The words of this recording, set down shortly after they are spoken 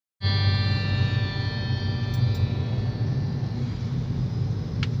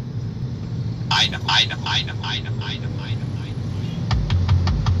Yo,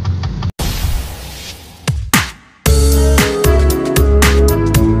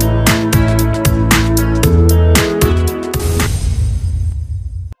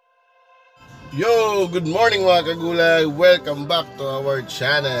 good morning mga kagulay. Welcome back to our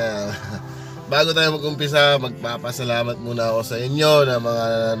channel. Bago tayo mag-umpisa, magpapasalamat muna ako sa inyo na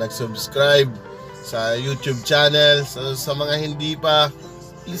mga nag-subscribe sa YouTube channel. So, sa mga hindi pa,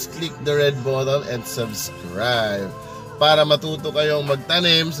 please click the red button and subscribe para matuto kayong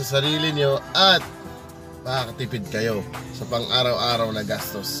magtanim sa sarili nyo at makakatipid kayo sa pang-araw-araw na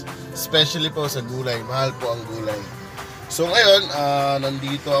gastos. Especially po sa gulay. Mahal po ang gulay. So ngayon,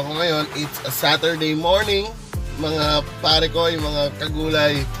 nandito ako ngayon. It's a Saturday morning. Mga pare ko, yung mga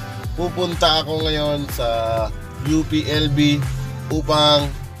kagulay, pupunta ako ngayon sa UPLB upang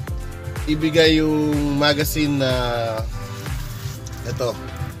ibigay yung magazine na ito,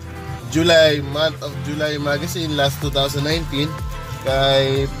 month of July magazine last 2019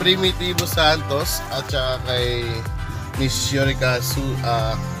 kay Primitivo Santos at saka kay Miss Yorika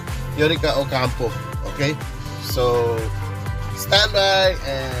Ocampo. Okay? So stand by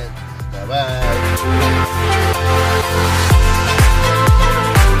and bye-bye.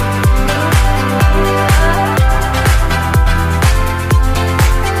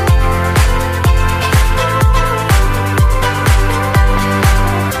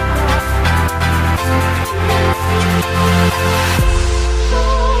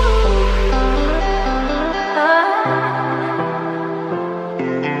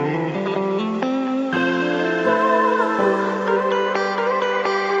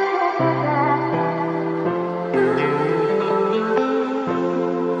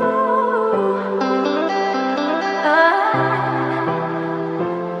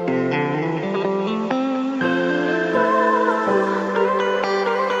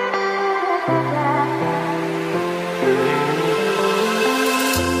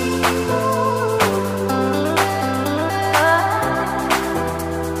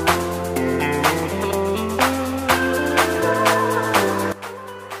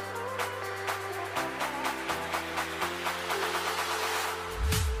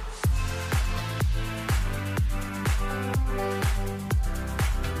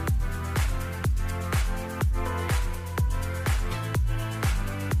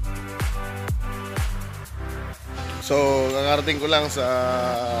 So, nakarating ko lang sa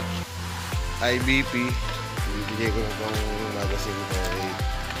IBP. Bibigay ko na itong magazine kay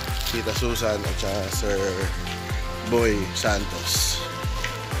Tita Susan at saka Sir Boy Santos.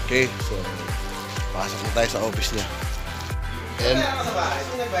 Okay, so pasok na tayo sa office niya. And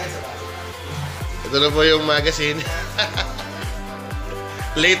ito na po yung magazine.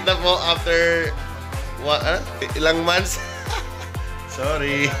 Late na po after ilang months.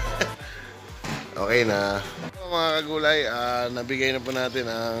 Sorry. Okay na. Mga kagulay, nabigay na po natin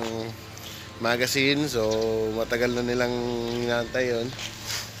ang magazine. So matagal na nilang hinantay yun.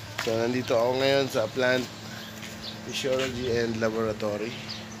 So nandito ako ngayon sa Plant Physiology and Laboratory.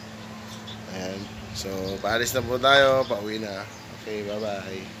 Ayan. So paalis na po tayo, pauwi na. Okay, bye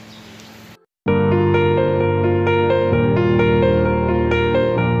bye.